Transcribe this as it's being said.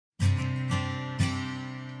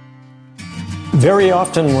Very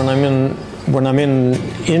often when I'm in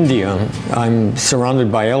India, I'm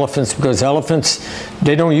surrounded by elephants because elephants,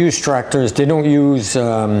 they don't use tractors, they don't use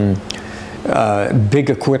big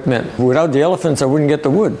equipment. Without the elephants, I wouldn't get the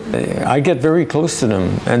wood. I get very close to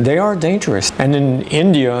them, and they are dangerous. And in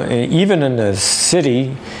India, even in the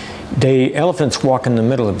city, elephants walk in the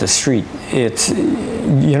middle of the street. It's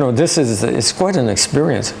quite an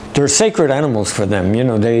experience. They're sacred animals for them.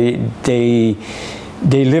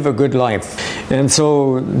 They live a good life. And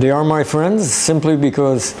so they are my friends simply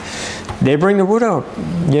because they bring the wood out.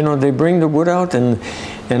 They bring the wood out, and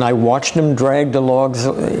I watch them drag the logs,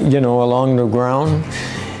 along the ground.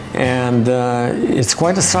 And it's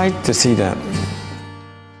quite a sight to see that.